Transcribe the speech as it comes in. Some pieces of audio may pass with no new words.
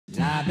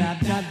Da da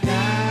da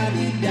da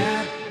dee, da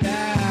da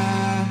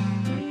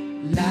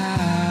la.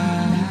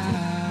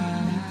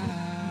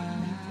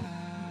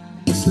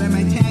 Let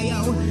me tell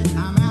you,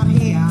 I'm out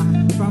here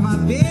from a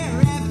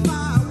very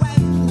far away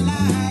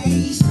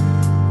place.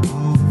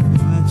 All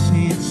for a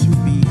chance to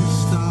be a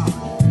star.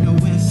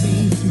 Nowhere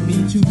seems to be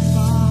too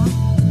far.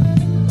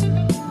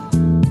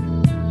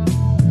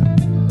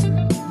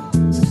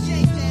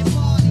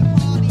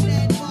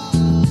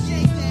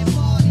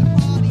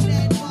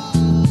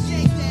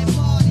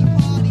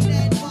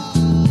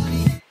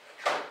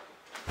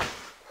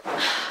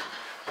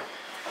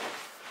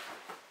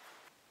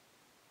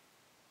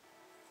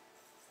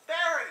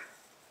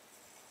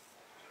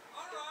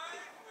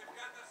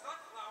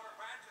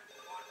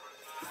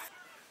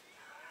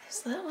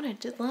 Is that what I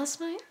did last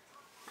night?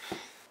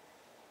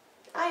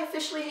 I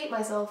officially hate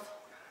myself.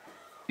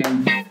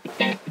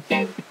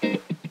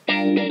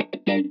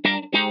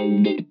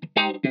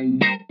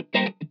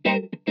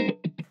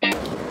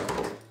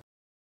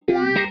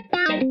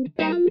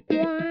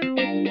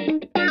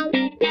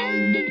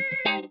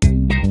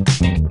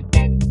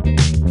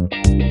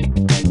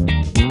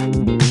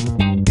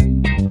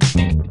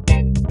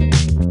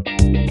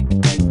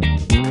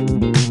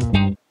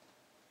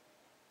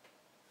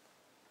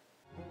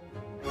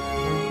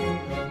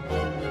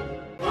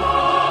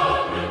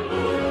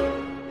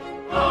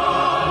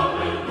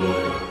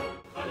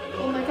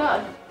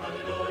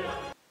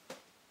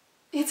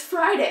 It's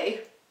Friday!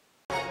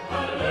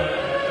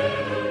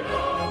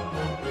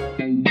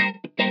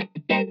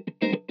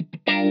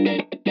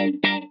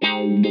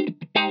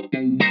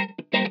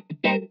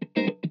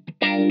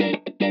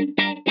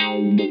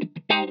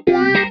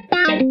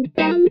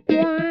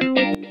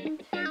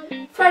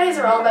 Fridays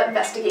are all about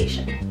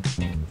investigation.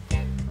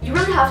 You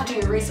really have to do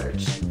your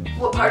research.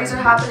 What parties are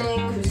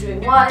happening, who's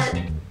doing what.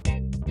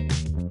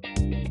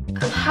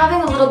 I'm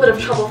having a little bit of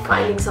trouble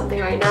finding something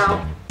right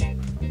now.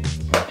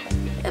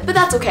 But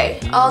that's okay,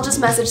 I'll just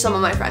message some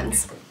of my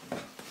friends.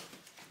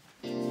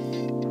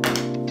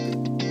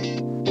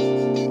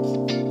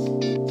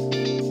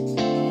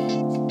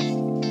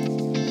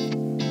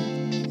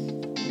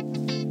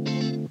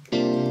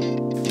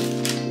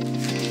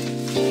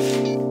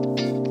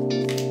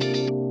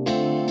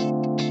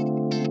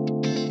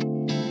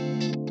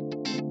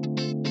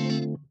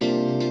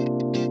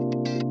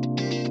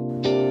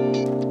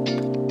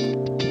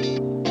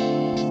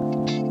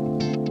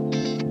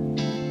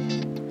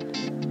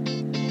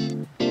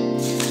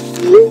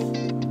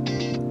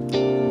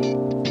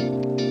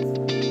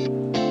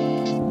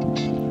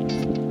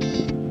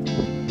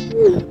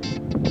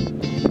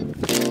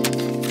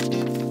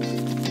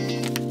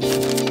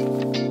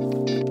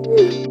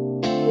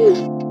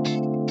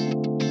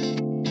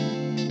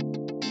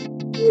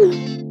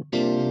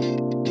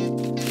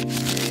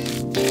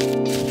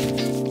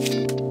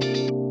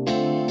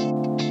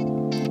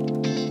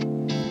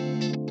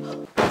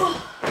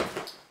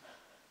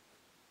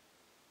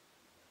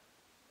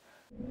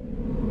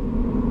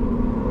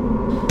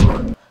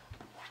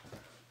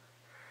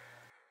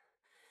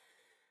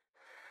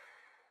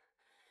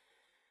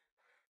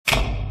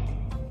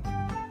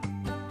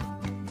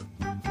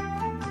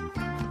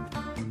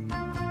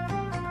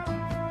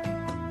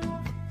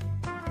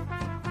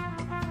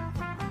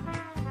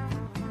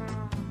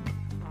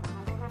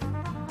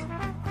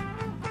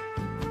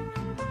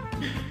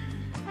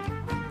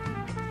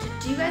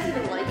 Do you guys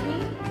even like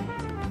me?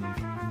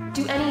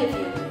 Do any of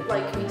you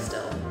like me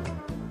still?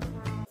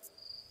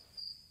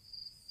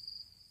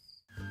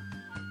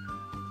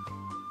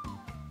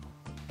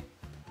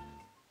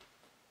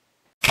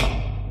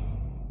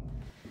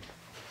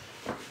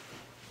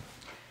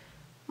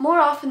 More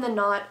often than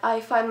not,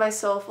 I find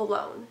myself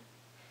alone.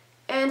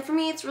 And for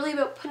me, it's really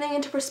about putting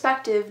into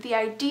perspective the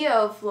idea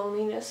of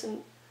loneliness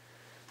and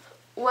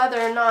whether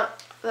or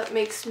not that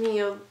makes me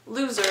a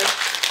loser.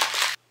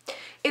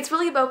 It's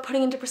really about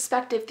putting into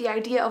perspective the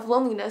idea of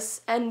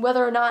loneliness and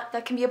whether or not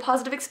that can be a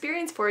positive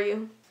experience for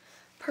you.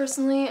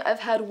 Personally, I've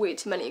had way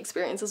too many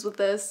experiences with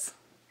this.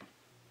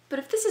 But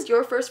if this is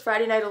your first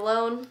Friday night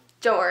alone,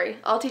 don't worry,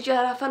 I'll teach you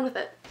how to have fun with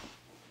it.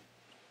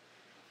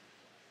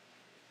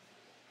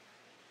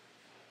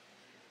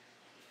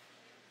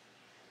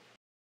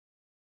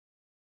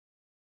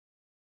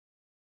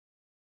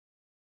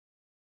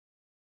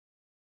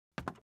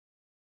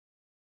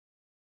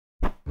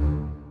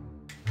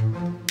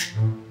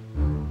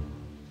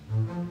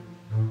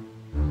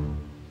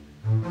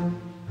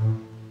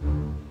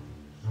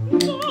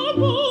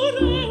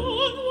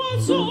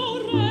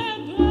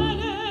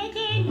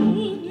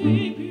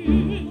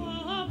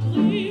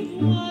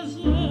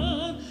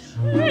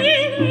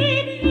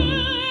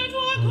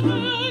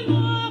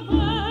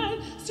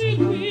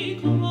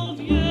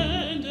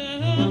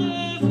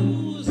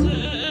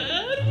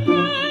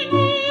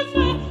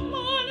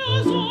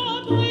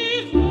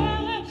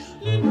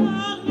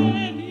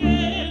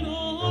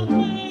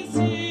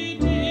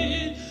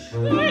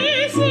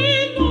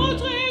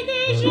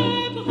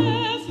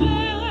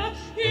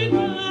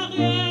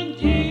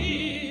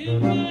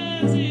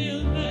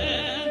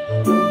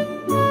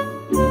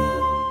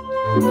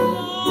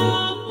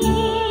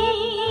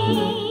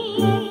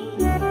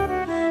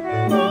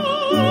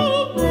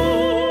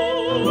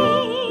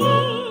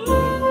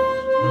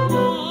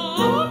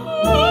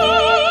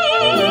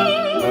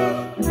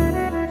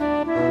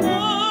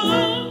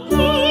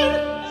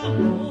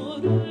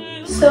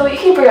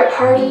 forget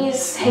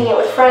parties, hanging out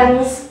with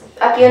friends.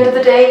 At the end of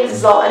the day, this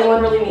is all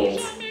anyone really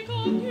needs.